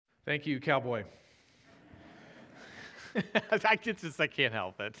Thank you, cowboy. I can't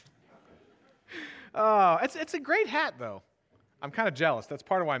help it. Oh, it's a great hat, though. I'm kind of jealous. That's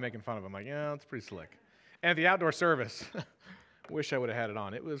part of why I'm making fun of him. Like, yeah, it's pretty slick. And at the outdoor service, wish I would have had it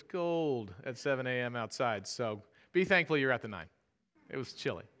on. It was cold at 7 a.m. outside, so be thankful you're at the 9. It was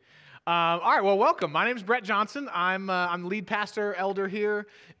chilly. All right, well, welcome. My name is Brett Johnson. I'm lead pastor, elder here,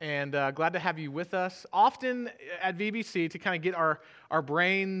 and glad to have you with us. Often at VBC to kind of get our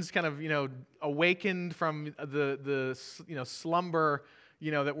brains kind of awakened from the slumber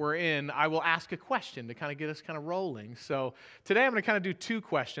that we're in, I will ask a question to kind of get us kind of rolling. So today I'm going to kind of do 2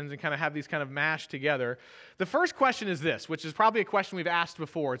 questions and kind of have these kind of mashed together. The first question is this, which is probably a question we've asked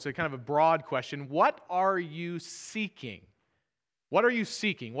before. It's a kind of a broad question. What are you seeking? What are you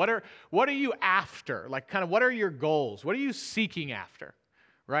seeking? What are you after? Like, kind of, what are your goals? What are you seeking after?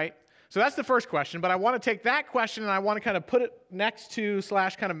 Right? So that's the first question, but I want to take that question and I want to kind of put it next to /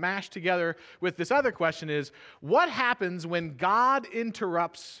 kind of mash together with this other question is, what happens when God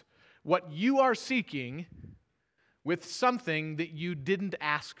interrupts what you are seeking with something that you didn't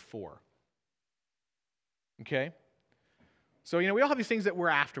ask for? Okay? So, we all have these things that we're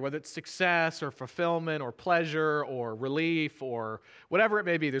after, whether it's success or fulfillment or pleasure or relief or whatever it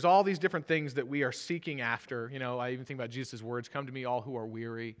may be. There's all these different things that we are seeking after. I even think about Jesus' words, come to me all who are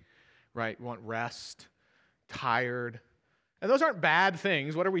weary, right? We want rest, tired. And those aren't bad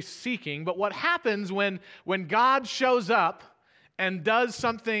things. What are we seeking? But what happens when God shows up and does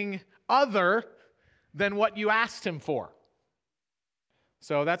something other than what you asked him for?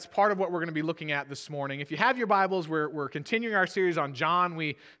 So that's part of what we're going to be looking at this morning. If you have your Bibles, we're continuing our series on John.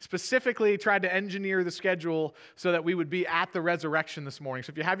 We specifically tried to engineer the schedule so that we would be at the resurrection this morning. So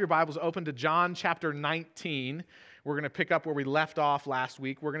if you have your Bibles open to John chapter 19, we're going to pick up where we left off last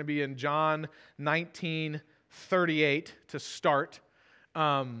week. We're going to be in John 19:38 to start.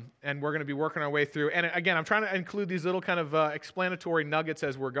 And we're going to be working our way through. And again, I'm trying to include these little kind of explanatory nuggets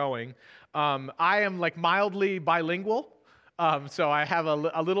as we're going. I am like mildly bilingual. So I have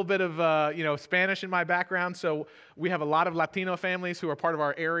a little bit of Spanish in my background. So we have a lot of Latino families who are part of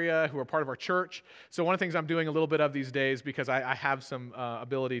our area, who are part of our church. So one of the things I'm doing a little bit of these days, because I have some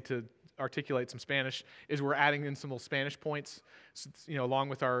ability to articulate some Spanish, is we're adding in some little Spanish points, along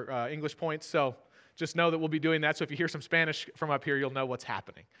with our English points. So just know that we'll be doing that. So if you hear some Spanish from up here, you'll know what's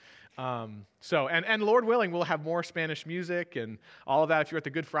happening. And Lord willing, we'll have more Spanish music and all of that. If you're at the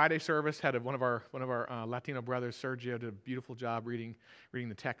Good Friday service, had one of our Latino brothers, Sergio, did a beautiful job reading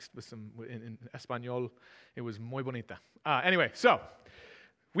the text with some in Espanol. It was muy bonita. Anyway, so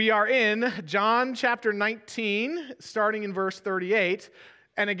we are in John chapter 19, starting in verse 38.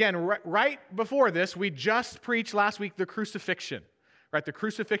 And again, right before this, we just preached last week the crucifixion. Right, the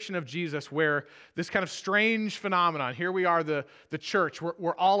crucifixion of Jesus, where this kind of strange phenomenon, here we are, the church,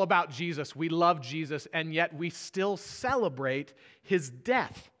 we're all about Jesus, we love Jesus, and yet we still celebrate his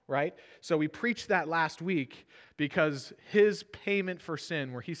death, right? So we preached that last week because his payment for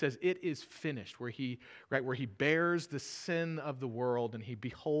sin, where he says it is finished, where he bears the sin of the world and he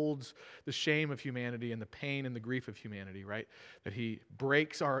beholds the shame of humanity and the pain and the grief of humanity, right? That he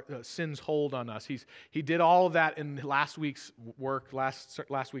breaks our sin's hold on us. He did all of that in last week's work,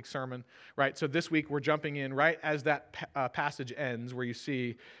 last week's sermon, right? So this week we're jumping in right as that passage ends, where you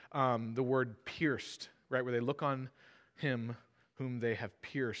see the word pierced, right? Where they look on him whom they have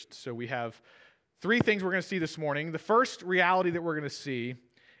pierced. So we have 3 things we're going to see this morning. The first reality that we're going to see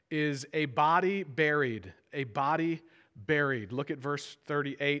is a body buried. A body buried. Look at verse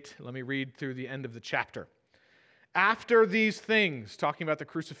 38. Let me read through the end of the chapter. After these things, talking about the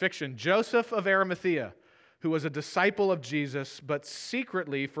crucifixion, Joseph of Arimathea, who was a disciple of Jesus, but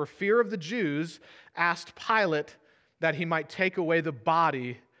secretly, for fear of the Jews, asked Pilate that he might take away the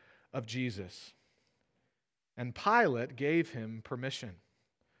body of Jesus. And Pilate gave him permission.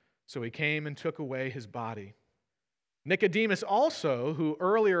 So he came and took away his body. Nicodemus also, who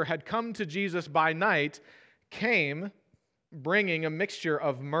earlier had come to Jesus by night, came bringing a mixture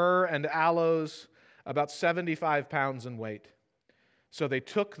of myrrh and aloes, about 75 pounds in weight. So they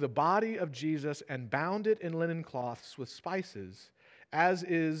took the body of Jesus and bound it in linen cloths with spices, as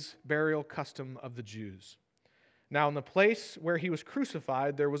is burial custom of the Jews. Now in the place where he was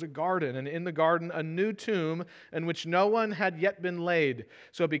crucified, there was a garden, and in the garden a new tomb in which no one had yet been laid.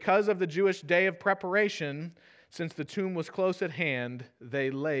 So because of the Jewish day of preparation, since the tomb was close at hand,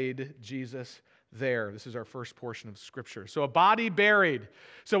 they laid Jesus there. This is our first portion of Scripture. So a body buried.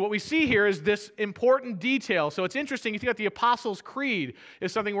 So what we see here is this important detail. So it's interesting. You think about the Apostles' Creed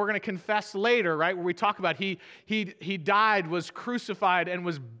is something we're going to confess later, right? Where we talk about he died, was crucified, and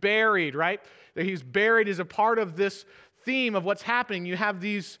was buried, right? That he's buried is a part of this theme of what's happening, you have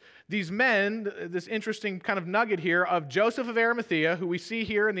these men, this interesting kind of nugget here of Joseph of Arimathea, who we see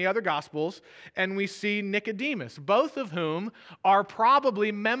here in the other Gospels, and we see Nicodemus, both of whom are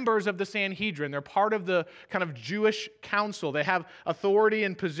probably members of the Sanhedrin. They're part of the kind of Jewish council. They have authority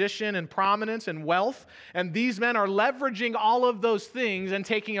and position and prominence and wealth, and these men are leveraging all of those things and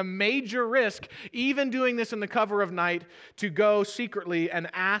taking a major risk, even doing this in the cover of night, to go secretly and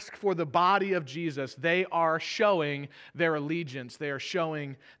ask for the body of Jesus. They are showing their allegiance. They are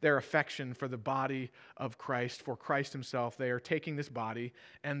showing their affection for the body of Christ, for Christ himself. They are taking this body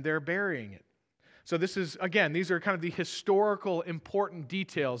and they're burying it. So this is, again, these are kind of the historical important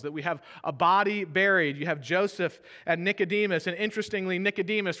details that we have a body buried. You have Joseph and Nicodemus, and interestingly,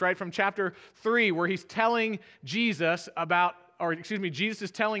 Nicodemus, right from chapter 3, where he's telling Jesus about, Jesus is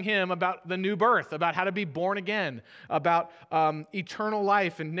telling him about the new birth, about how to be born again, about eternal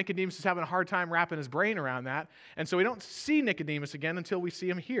life, and Nicodemus is having a hard time wrapping his brain around that. And so we don't see Nicodemus again until we see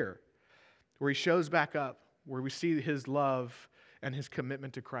him here, where he shows back up, where we see his love and his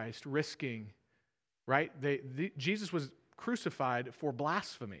commitment to Christ, risking, right? Jesus was crucified for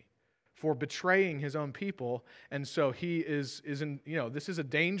blasphemy, for betraying his own people, and so he is in, this is a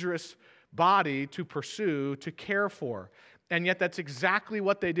dangerous body to pursue, to care for. And yet that's exactly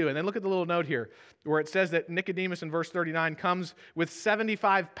what they do. And then look at the little note here where it says that Nicodemus in verse 39 comes with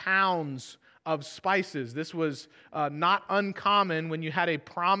 75 pounds of spices. This was not uncommon when you had a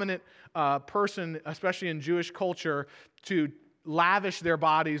prominent person, especially in Jewish culture, to lavish their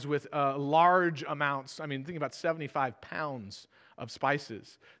bodies with large amounts. I mean, think about 75 pounds of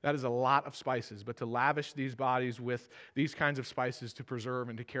spices. That is a lot of spices, but to lavish these bodies with these kinds of spices to preserve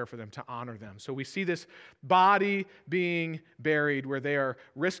and to care for them, to honor them. So we see this body being buried where they are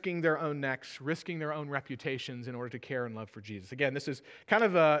risking their own necks, risking their own reputations in order to care and love for Jesus. Again, this is kind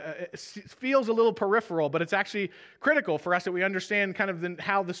of it feels a little peripheral, but it's actually critical for us that we understand kind of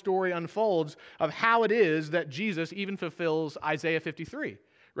how the story unfolds of how it is that Jesus even fulfills Isaiah 53.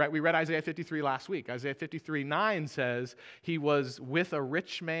 Right, we read Isaiah 53 last week. Isaiah 53:9 says he was with a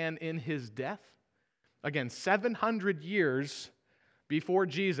rich man in his death. Again, 700 years before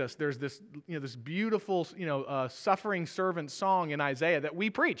Jesus, there's this, this beautiful, suffering servant song in Isaiah that we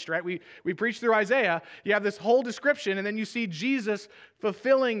preached, right? We preached through Isaiah. You have this whole description, and then you see Jesus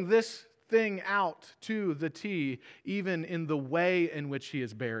fulfilling this thing out to the T, even in the way in which he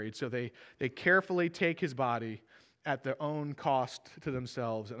is buried. So they carefully take his body at their own cost to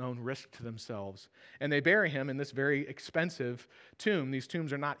themselves and own risk to themselves. And they bury him in this very expensive tomb. These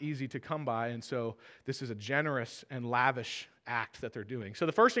tombs are not easy to come by, and so this is a generous and lavish act that they're doing. So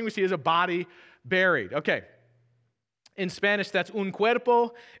the first thing we see is a body buried. Okay. In Spanish, that's un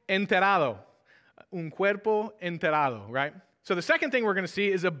cuerpo enterrado. Un cuerpo enterrado, right? So the second thing we're going to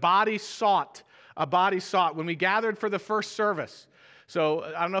see is a body sought. A body sought. When we gathered for the first service, so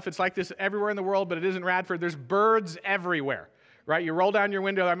I don't know if it's like this everywhere in the world, but it is in Radford. There's birds everywhere, right? You roll down your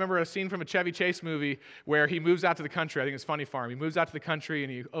window. I remember a scene from a Chevy Chase movie where he moves out to the country. I think it's Funny Farm. He moves out to the country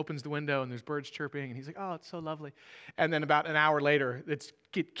and he opens the window and there's birds chirping and he's like, oh, it's so lovely. And then about an hour later, it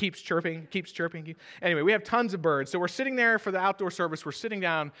keeps chirping. Anyway, we have tons of birds. So we're sitting there for the outdoor service. We're sitting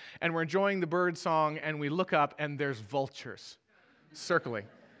down and we're enjoying the bird song and we look up and there's vultures circling,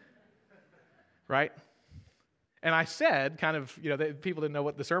 right? And I said, kind of, people didn't know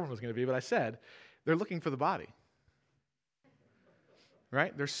what the sermon was going to be, but I said, they're looking for the body,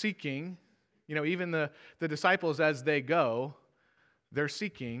 right? They're seeking, even the disciples as they go, they're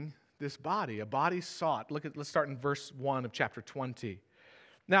seeking this body, a body sought. Let's start in verse 1 of chapter 20.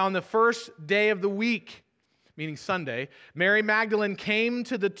 Now, on the first day of the week, meaning Sunday, Mary Magdalene came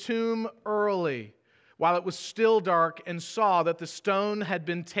to the tomb early while it was still dark and saw that the stone had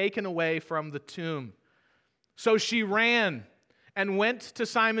been taken away from the tomb. So she ran and went to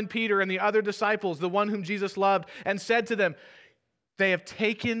Simon Peter and the other disciples, the one whom Jesus loved, and said to them, they have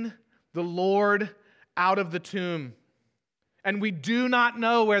taken the Lord out of the tomb, and we do not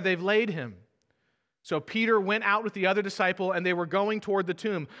know where they've laid him. So Peter went out with the other disciple, and they were going toward the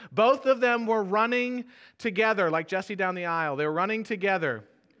tomb. Both of them were running together, like Jesse down the aisle. They were running together.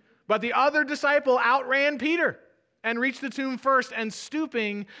 But the other disciple outran Peter and reached the tomb first, and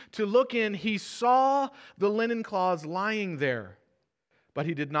stooping to look in, he saw the linen cloths lying there, but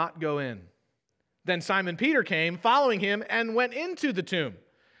he did not go in. Then Simon Peter came, following him, and went into the tomb.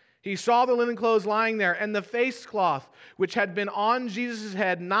 He saw the linen clothes lying there, and the face cloth which had been on Jesus'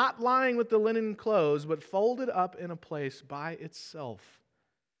 head, not lying with the linen clothes, but folded up in a place by itself.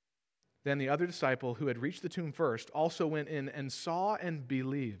 Then the other disciple, who had reached the tomb first, also went in and saw and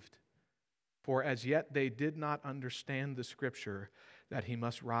believed. For as yet they did not understand the scripture that he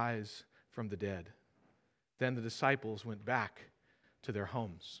must rise from the dead. Then the disciples went back to their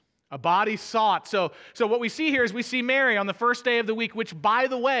homes. A body sought. So what we see here is we see Mary on the first day of the week, which, by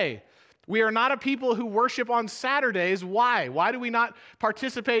the way, we are not a people who worship on Saturdays. Why? Why do we not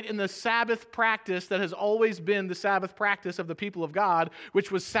participate in the Sabbath practice that has always been the Sabbath practice of the people of God,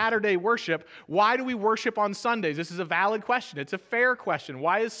 which was Saturday worship? Why do we worship on Sundays? This is a valid question. It's a fair question.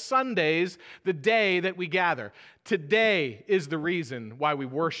 Why is Sundays the day that we gather? Today is the reason why we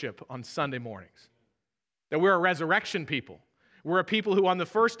worship on Sunday mornings. That we're a resurrection people. We're a people who on the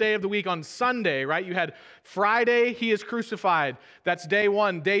first day of the week, on Sunday, right? You had Friday, he is crucified. That's day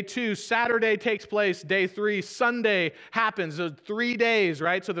 1. Day 2, Saturday takes place. Day 3, Sunday happens. So 3 days,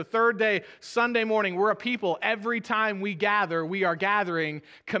 right? So the third day, Sunday morning, we're a people. Every time we gather, we are gathering,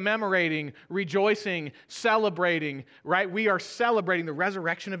 commemorating, rejoicing, celebrating, right? We are celebrating the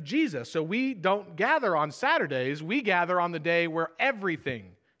resurrection of Jesus. So we don't gather on Saturdays. We gather on the day where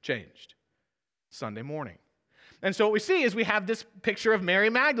everything changed, Sunday morning. And so what we see is we have this picture of Mary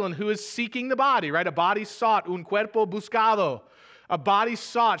Magdalene who is seeking the body, right? A body sought, un cuerpo buscado. A body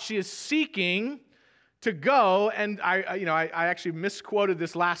sought. She is seeking to go, and I actually misquoted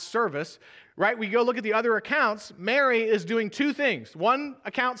this last service, right? We go look at the other accounts. Mary is doing 2 things. One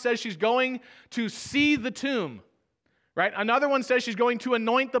account says she's going to see the tomb, right? Another one says she's going to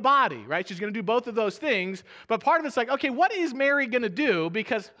anoint the body, right? She's going to do both of those things. But part of it's like, okay, what is Mary going to do?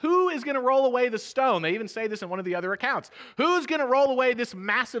 Because who is going to roll away the stone? They even say this in one of the other accounts. Who's going to roll away this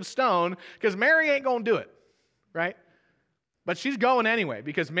massive stone? Because Mary ain't going to do it, right? But she's going anyway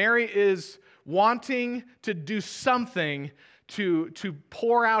because Mary is wanting to do something to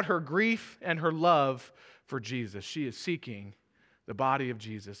pour out her grief and her love for Jesus. She is seeking the body of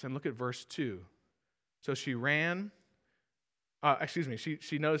Jesus. And look at verse 2. So she ran.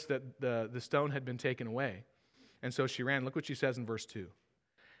 She noticed that the stone had been taken away. And so she ran. Look what she says in verse 2.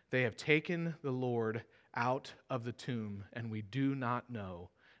 They have taken the Lord out of the tomb, and we do not know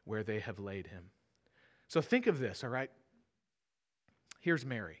where they have laid him. So think of this, all right? Here's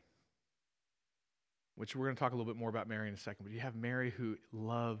Mary, which we're going to talk a little bit more about Mary in a second. But you have Mary who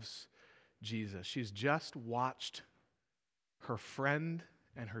loves Jesus. She's just watched her friend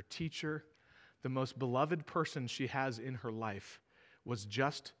and her teacher, the most beloved person she has in her life, was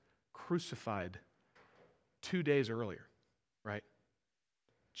just crucified 2 days earlier, right?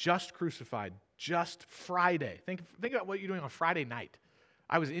 Just crucified, just Friday. Think about what you're doing on Friday night.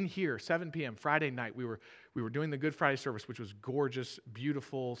 I was in here, 7 p.m., Friday night. We were doing the Good Friday service, which was gorgeous,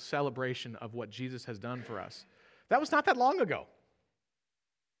 beautiful celebration of what Jesus has done for us. That was not that long ago.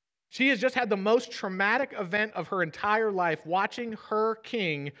 She has just had the most traumatic event of her entire life, watching her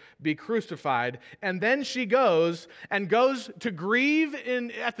king be crucified. And then she goes to grieve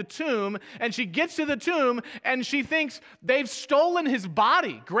at the tomb, and she gets to the tomb, and she thinks they've stolen his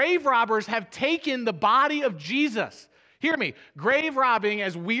body. Grave robbers have taken the body of Jesus. Hear me, grave robbing,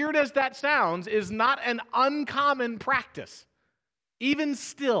 as weird as that sounds, is not an uncommon practice, even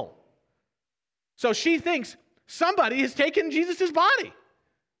still. So she thinks somebody has taken Jesus' body.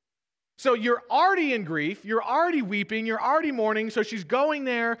 So you're already in grief, you're already weeping, you're already mourning, so she's going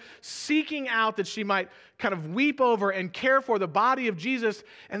there seeking out that she might kind of weep over and care for the body of Jesus,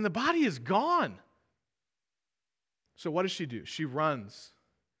 and the body is gone. So what does she do? She runs.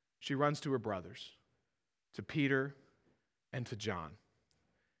 She runs to her brothers, to Peter and to John.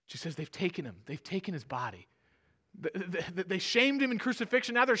 She says, they've taken him. They've taken his body. They shamed him in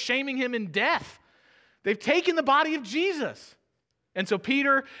crucifixion. Now they're shaming him in death. They've taken the body of Jesus. And so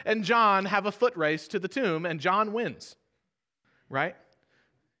Peter and John have a foot race to the tomb, and John wins, right?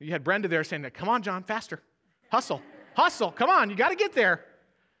 You had Brenda there saying, come on, John, faster. Hustle, come on, you got to get there.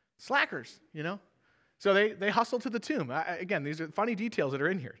 Slackers, you know? So they hustle to the tomb. Again, these are funny details that are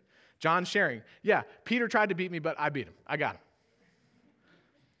in here. John sharing, yeah, Peter tried to beat me, but I beat him. I got him.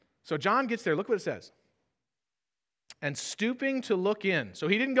 So John gets there. Look what it says. And stooping to look in. So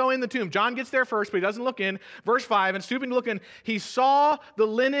he didn't go in the tomb. John gets there first, but he doesn't look in. Verse 5, and stooping to look in, he saw the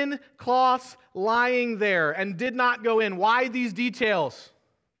linen cloths lying there and did not go in. Why these details?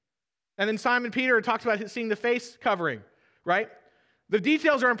 And then Simon Peter talks about seeing the face covering, right? The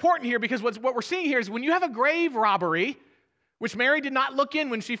details are important here because what we're seeing here is when you have a grave robbery, which Mary did not look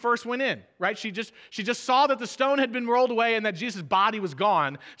in when she first went in, right? She just saw that the stone had been rolled away and that Jesus' body was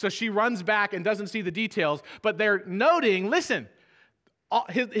gone, so she runs back and doesn't see the details. But they're noting, listen,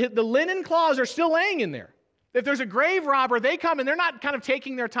 the linen cloths are still laying in there. If there's a grave robber, they come and they're not kind of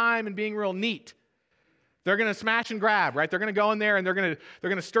taking their time and being real neat. They're going to smash and grab, right? They're going to go in there and they're going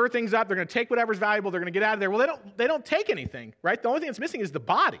to stir things up. They're going to take whatever's valuable. They're going to get out of there. Well, they don't take anything, right? The only thing that's missing is the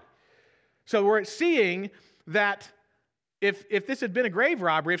body. So we're seeing that If this had been a grave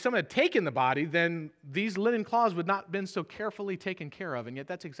robbery, if someone had taken the body, then these linen cloths would not have been so carefully taken care of. And yet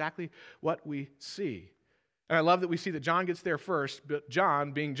that's exactly what we see. And I love that we see that John gets there first, but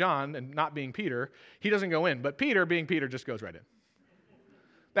John, being John and not being Peter, he doesn't go in. But Peter, being Peter, just goes right in.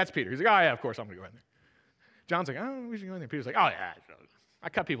 That's Peter. He's like, oh yeah, of course I'm going to go in there. John's like, oh, we should go in there. Peter's like, oh yeah, I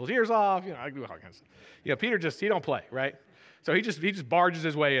cut people's ears off. I do all kinds of stuff. Peter he don't play, right? So he just barges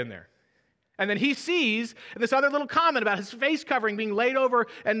his way in there. And then he sees this other little comment about his face covering being laid over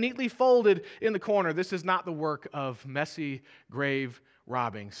and neatly folded in the corner. This is not the work of messy grave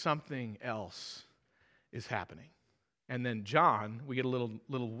robbing. Something else is happening. And then John, we get a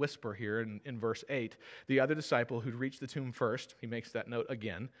little whisper here in verse 8. The other disciple who'd reached the tomb first, he makes that note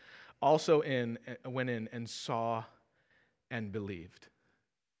again, also went in and saw and believed.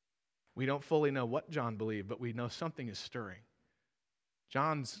 We don't fully know what John believed, but we know something is stirring.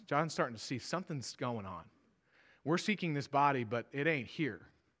 John's starting to see something's going on. We're seeking this body, but it ain't here.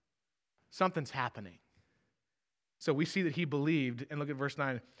 Something's happening. So we see that he believed, and look at verse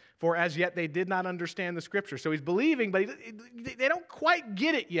 9. For as yet they did not understand the scripture. So he's believing, but they don't quite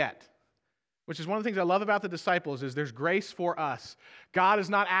get it yet. Which is one of the things I love about the disciples is there's grace for us. God is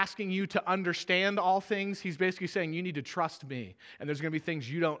not asking you to understand all things. He's basically saying you need to trust me. And there's going to be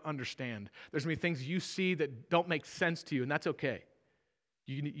things you don't understand. There's going to be things you see that don't make sense to you, and that's okay.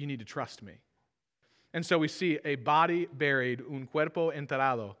 You need to trust me. And so we see a body buried, un cuerpo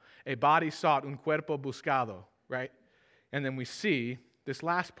enterrado, a body sought, un cuerpo buscado, right? And then we see this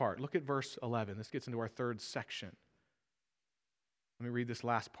last part. Look at verse 11. This gets into our third section. Let me read this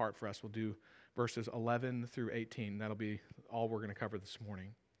last part for us. We'll do verses 11 through 18. That'll be all we're going to cover this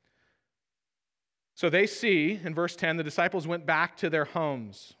morning. So they see, in verse 10, the disciples went back to their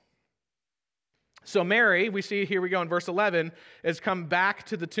homes. So Mary, we see here we go in verse 11, has come back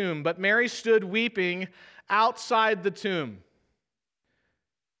to the tomb. But Mary stood weeping outside the tomb.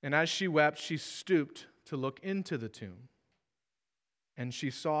 And as she wept, she stooped to look into the tomb. And she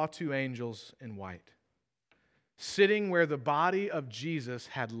saw two angels in white, sitting where the body of Jesus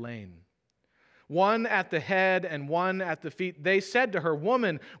had lain, one at the head and one at the feet. They said to her,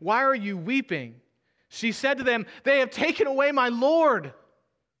 "Woman, why are you weeping?" She said to them, "They have taken away my Lord.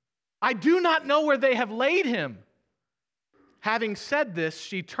 I do not know where they have laid him." Having said this,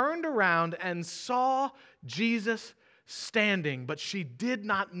 she turned around and saw Jesus standing, but she did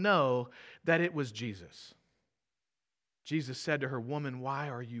not know that it was Jesus. Jesus said to her, "Woman, why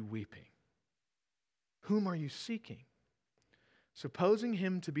are you weeping? Whom are you seeking?" Supposing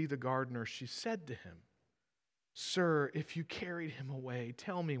him to be the gardener, she said to him, "Sir, if you carried him away,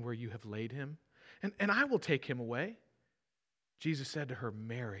 tell me where you have laid him, and I will take him away." Jesus said to her,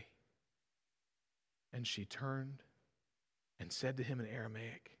 "Mary." And she turned and said to him in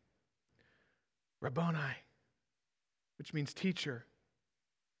Aramaic, "Rabboni," which means teacher.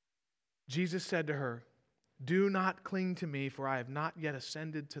 Jesus said to her, "Do not cling to me, for I have not yet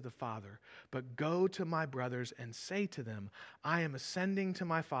ascended to the Father, but go to my brothers and say to them, I am ascending to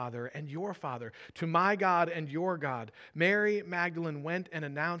my Father and your Father, to my God and your God." Mary Magdalene went and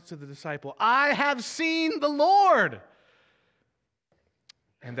announced to the disciple, "I have seen the Lord,"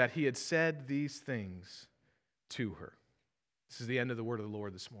 and that he had said these things to her. This is the end of the word of the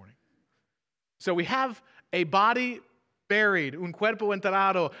Lord this morning. So we have a body buried, un cuerpo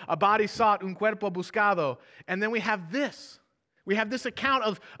enterrado, a body sought, un cuerpo buscado. And then we have this. We have this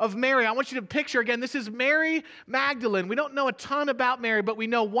account of Mary. I want you to picture again, this is Mary Magdalene. We don't know a ton about Mary, but we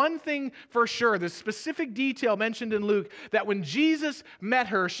know one thing for sure. The specific detail mentioned in Luke, that when Jesus met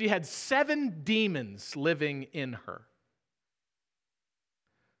her, she had 7 demons living in her.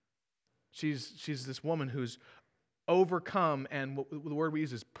 She's this woman who's overcome, and the word we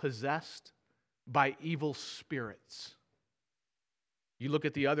use is possessed by evil spirits. You look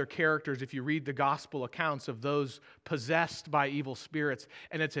at the other characters, if you read the gospel accounts of those possessed by evil spirits,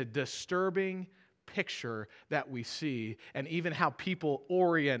 and it's a disturbing picture that we see, and even how people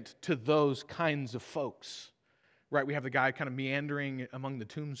orient to those kinds of folks. Right? We have the guy kind of meandering among the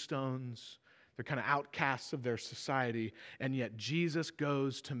tombstones. They're kind of outcasts of their society, and yet Jesus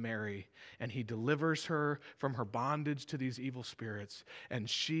goes to Mary, and he delivers her from her bondage to these evil spirits, and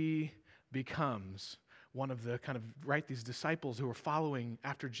she becomes one of the these disciples who are following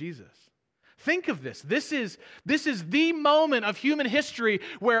after Jesus. Think of this. This is the moment of human history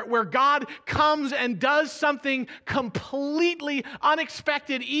where God comes and does something completely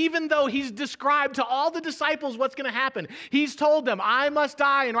unexpected, even though he's described to all the disciples what's going to happen. He's told them, I must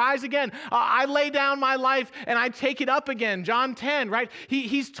die and rise again. I lay down my life and I take it up again. John 10, right?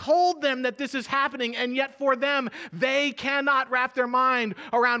 He's told them that this is happening, and yet for them, they cannot wrap their mind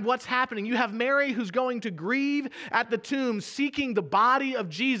around what's happening. You have Mary who's going to grieve at the tomb, seeking the body of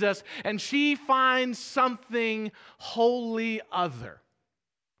Jesus, and she finds something wholly other.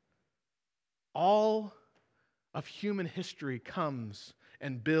 All of human history comes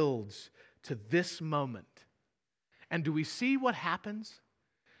and builds to this moment. And do we see what happens?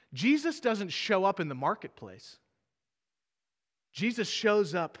 Jesus doesn't show up in the marketplace. Jesus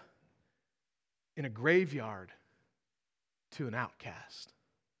shows up in a graveyard to an outcast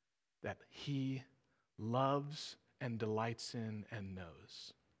that he loves and delights in and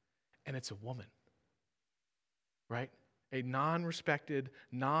knows. And it's a woman, right? A non-respected,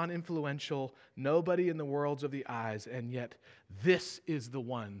 non-influential, nobody in the worlds of the eyes, and yet this is the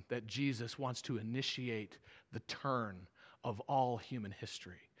one that Jesus wants to initiate the turn of all human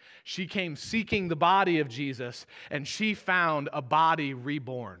history. She came seeking the body of Jesus, and she found a body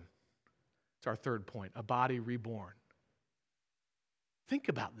reborn. It's our third point, a body reborn. Think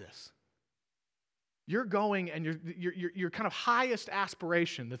about this. You're going, and your kind of highest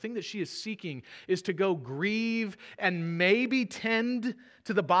aspiration, the thing that she is seeking, is to go grieve and maybe tend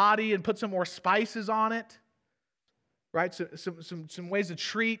to the body and put some more spices on it, right? So, some ways to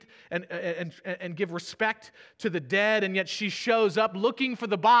treat and give respect to the dead, and yet she shows up looking for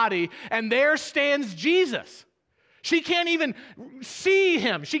the body, and there stands Jesus. She can't even see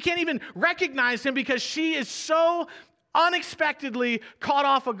him. She can't even recognize him because she is so unexpectedly caught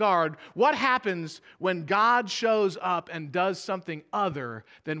off guard. What happens when God shows up and does something other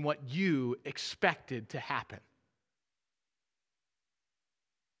than what you expected to happen?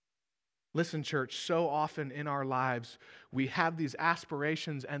 Listen, church, so often in our lives, we have these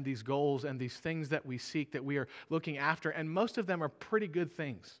aspirations and these goals and these things that we seek that we are looking after, and most of them are pretty good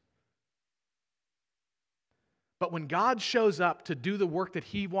things. But when God shows up to do the work that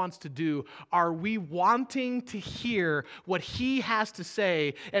he wants to do, are we wanting to hear what he has to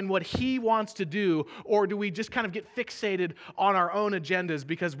say and what he wants to do, or do we just kind of get fixated on our own agendas?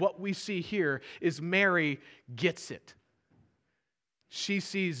 Because what we see here is Mary gets it. She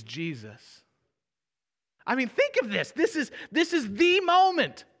sees Jesus. I mean, think of this. This is the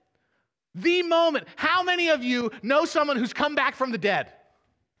moment. The moment. How many of you know someone who's come back from the dead?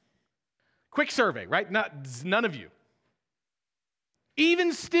 Quick survey, right? None of you.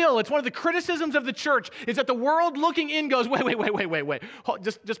 Even still, it's one of the criticisms of the church is that the world looking in goes, wait.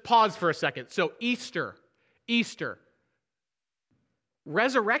 Just pause for a second. So Easter,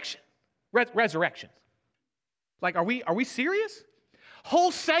 resurrection. Like, are we serious?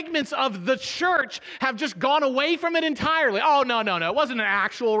 Whole segments of the church have just gone away from it entirely. Oh, no. It wasn't an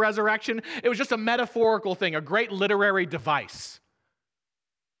actual resurrection. It was just a metaphorical thing, a great literary device.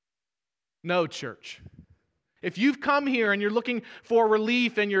 No, church. If you've come here and you're looking for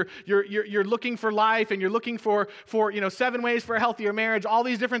relief and you're looking for life and you're looking for 7 ways for a healthier marriage, all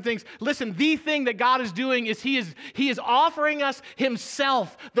these different things, listen, the thing that God is doing is He is offering us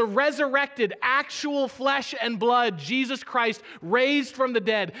Himself, the resurrected, actual flesh and blood, Jesus Christ, raised from the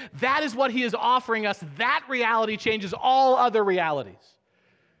dead. That is what He is offering us. That reality changes all other realities.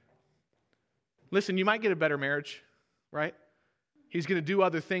 Listen, you might get a better marriage, right? He's going to do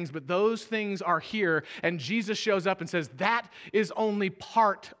other things, but those things are here, and Jesus shows up and says, that is only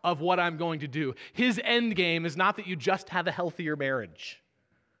part of what I'm going to do. His end game is not that you just have a healthier marriage,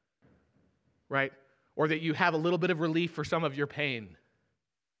 right? Or that you have a little bit of relief for some of your pain.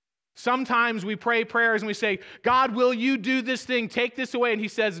 Sometimes we pray prayers and we say, God, will you do this thing? Take this away. And He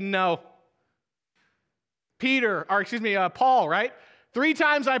says, no. Paul, right? 3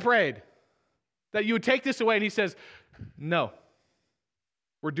 times I prayed that you would take this away, and He says, no.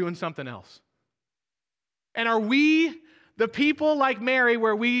 We're doing something else. And are we the people like Mary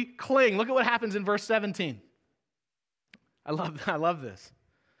where we cling? Look at what happens in verse 17. I love this.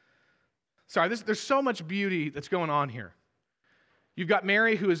 Sorry, there's so much beauty that's going on here. You've got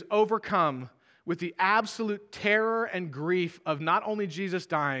Mary who is overcome with the absolute terror and grief of not only Jesus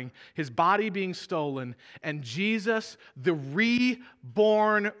dying, His body being stolen, and Jesus, the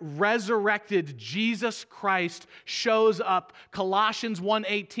reborn, resurrected Jesus Christ, shows up. Colossians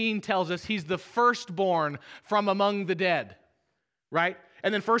 1:18 tells us He's the firstborn from among the dead. right?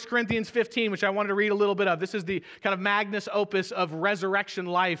 And then 1 Corinthians 15, which I wanted to read a little bit of. This is the kind of magnus opus of resurrection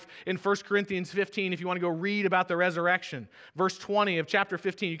life in 1 Corinthians 15, if you want to go read about the resurrection. Verse 20 of chapter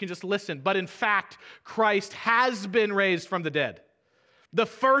 15, you can just listen. But in fact, Christ has been raised from the dead, the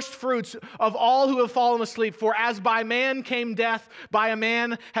first fruits of all who have fallen asleep. For as by man came death, by a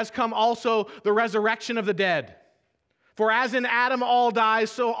man has come also the resurrection of the dead. For as in Adam all die,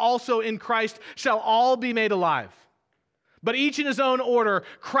 so also in Christ shall all be made alive. But each in his own order.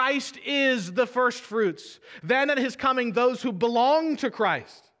 Christ is the first fruits. Then at his coming, those who belong to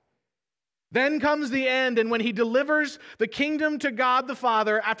Christ. Then comes the end, and when he delivers the kingdom to God the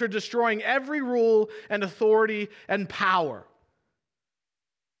Father after destroying every rule and authority and power.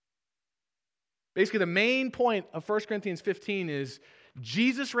 Basically, the main point of 1 Corinthians 15 is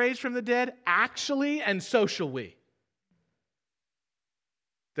Jesus raised from the dead, actually, and so shall we.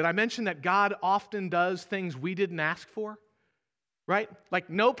 Did I mention that God often does things we didn't ask for? Right? Like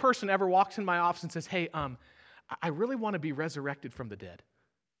no person ever walks in my office and says, hey, I really want to be resurrected from the dead.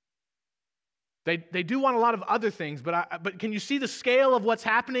 They do want a lot of other things, but can you see the scale of what's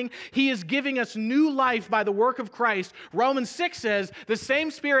happening? He is giving us new life by the work of Christ. Romans 6 says, the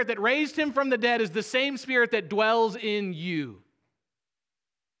same Spirit that raised him from the dead is the same Spirit that dwells in you.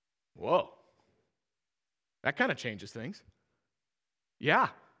 Whoa. That kind of changes things. Yeah,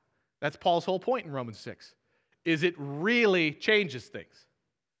 that's Paul's whole point in Romans 6, is it really changes things.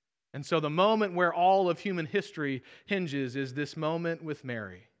 And so the moment where all of human history hinges is this moment with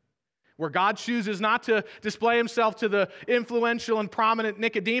Mary, where God chooses not to display himself to the influential and prominent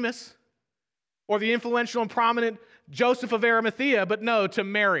Nicodemus or the influential and prominent Joseph of Arimathea, but no, to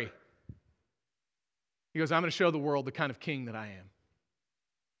Mary. He goes, I'm going to show the world the kind of king that I am.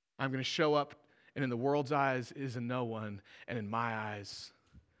 I'm going to show up, and in the world's eyes is a no one, and in my eyes,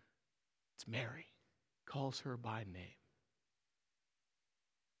 it's Mary. Calls her by name.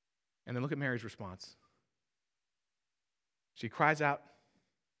 And then look at Mary's response. She cries out,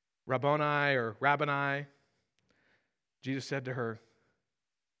 Rabboni or Rabboni. Jesus said to her,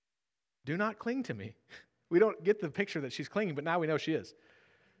 do not cling to me. We don't get the picture that she's clinging, but now we know she is.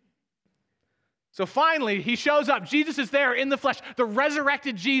 So finally, he shows up. Jesus is there in the flesh, the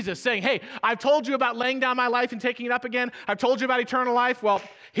resurrected Jesus, saying, hey, I've told you about laying down my life and taking it up again. I've told you about eternal life. Well,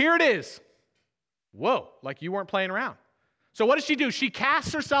 here it is. Whoa, like you weren't playing around. So what does she do? She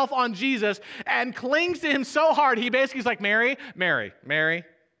casts herself on Jesus and clings to him so hard, he basically is like, Mary,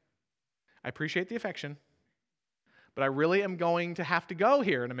 I appreciate the affection, but I really am going to have to go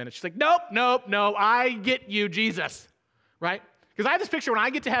here in a minute. She's like, nope, I get you, Jesus, right? Because I have this picture when I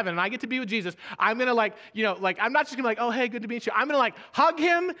get to heaven and I get to be with Jesus, I'm going to I'm not just going to be like, oh, hey, good to meet you. I'm going to hug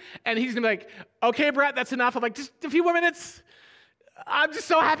him and he's going to be like, okay, Brett, that's enough. I'm like, just a few more minutes. I'm just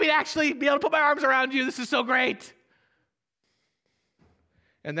so happy to actually be able to put my arms around you. This is so great.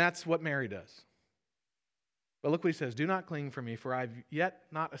 And that's what Mary does. But look what he says, do not cling for me, for I've yet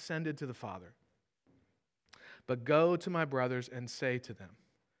not ascended to the Father. But go to my brothers and say to them,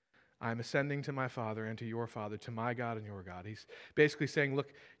 I'm ascending to my Father and to your Father, to my God and your God. He's basically saying,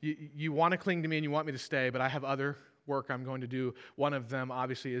 look, you want to cling to me and you want me to stay, but I have other work I'm going to do. One of them,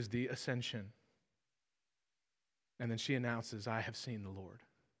 obviously, is the ascension. And then she announces, I have seen the Lord.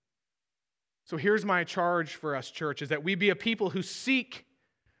 So here's my charge for us, church, is that we be a people who seek,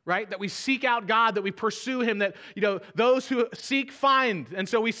 right? That we seek out God, that we pursue him, that, those who seek find. And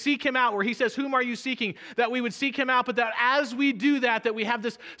so we seek him out where he says, whom are you seeking? That we would seek him out, but that as we do that we have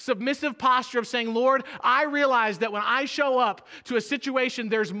this submissive posture of saying, Lord, I realize that when I show up to a situation,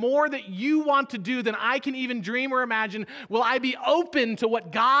 there's more that you want to do than I can even dream or imagine. Will I be open to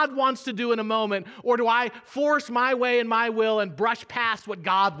what God wants to do in a moment, or do I force my way and my will and brush past what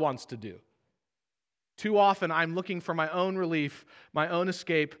God wants to do? Too often, I'm looking for my own relief, my own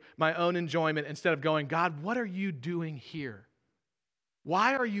escape, my own enjoyment, instead of going, God, what are you doing here?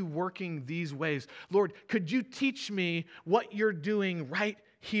 Why are you working these ways? Lord, could you teach me what you're doing right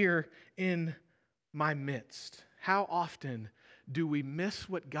here in my midst? How often do we miss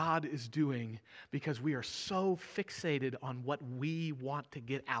what God is doing because we are so fixated on what we want to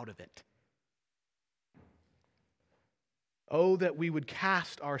get out of it? Oh, that we would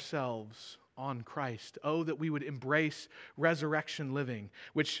cast ourselves on Christ. Oh, that we would embrace resurrection living,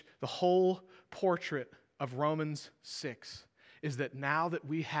 which the whole portrait of Romans 6 is that now that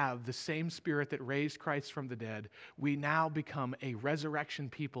we have the same Spirit that raised Christ from the dead, we now become a resurrection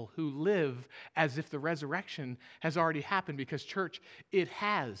people who live as if the resurrection has already happened, because, church, it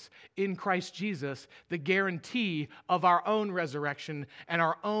has in Christ Jesus the guarantee of our own resurrection and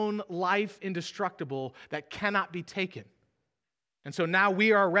our own life indestructible that cannot be taken. And so now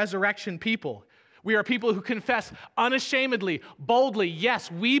we are a resurrection people. We are people who confess unashamedly, boldly,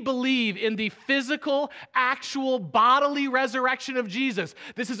 yes, we believe in the physical, actual, bodily resurrection of Jesus.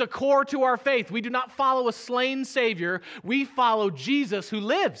 This is a core to our faith. We do not follow a slain Savior. We follow Jesus who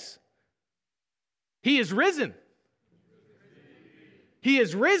lives. He is risen. He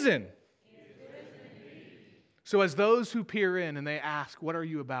is risen. So as those who peer in and they ask, what are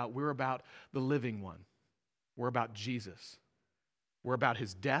you about? We're about the living one. We're about Jesus. We're about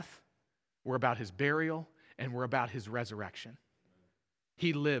his death. We're about his burial. And we're about his resurrection.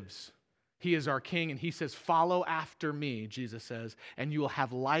 He lives. He is our king, and he says, follow after me, Jesus says, and you will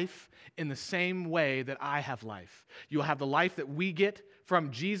have life in the same way that I have life. You'll have the life that we get from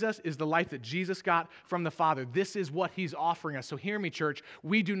Jesus is the life that Jesus got from the Father. This is what he's offering us. So hear me, church.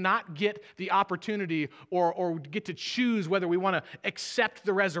 We do not get the opportunity or get to choose whether we want to accept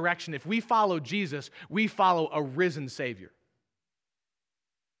the resurrection. If we follow Jesus, we follow a risen Savior.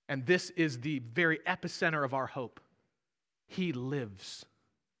 And this is the very epicenter of our hope. He lives.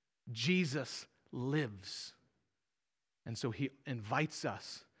 Jesus lives. And so he invites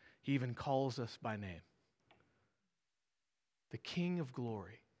us. He even calls us by name. The King of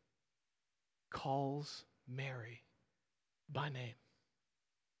Glory calls Mary by name.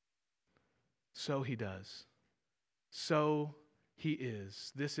 So he does. So he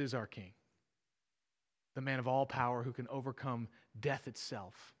is. This is our King. The man of all power who can overcome death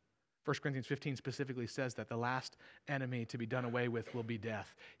itself. 1 Corinthians 15 specifically says that the last enemy to be done away with will be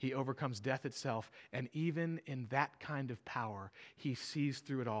death. He overcomes death itself, and even in that kind of power, he sees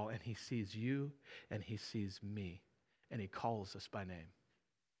through it all, and he sees you, and he sees me, and he calls us by name.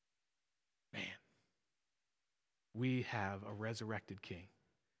 Man, we have a resurrected King,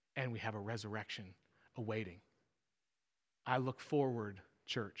 and we have a resurrection awaiting. I look forward,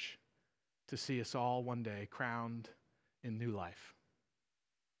 church, to see us all one day crowned in new life.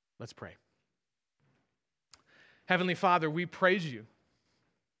 Let's pray. Heavenly Father, we praise you.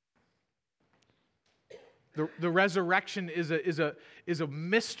 The resurrection is a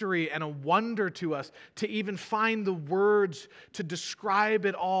mystery and a wonder to us. To even find the words to describe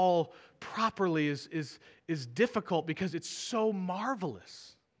it all properly is difficult because it's so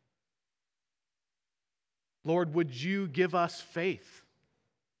marvelous. Lord, would you give us faith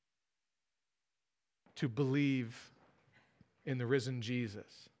to believe in the risen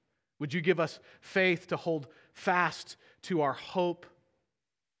Jesus? Would you give us faith to hold fast to our hope,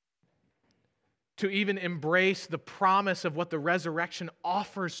 to even embrace the promise of what the resurrection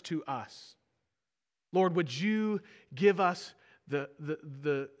offers to us? Lord, would you give us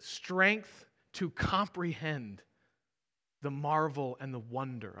the strength to comprehend the marvel and the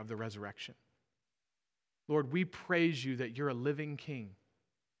wonder of the resurrection? Lord, we praise you that you're a living King,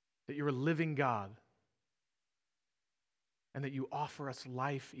 that you're a living God, and that you offer us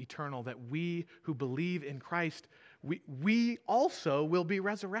life eternal, that we who believe in Christ, we also will be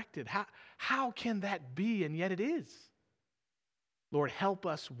resurrected. How can that be? And yet it is. Lord, help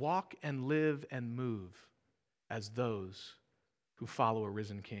us walk and live and move as those who follow a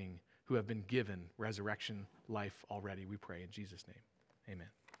risen King, who have been given resurrection life already. We pray in Jesus' name. Amen.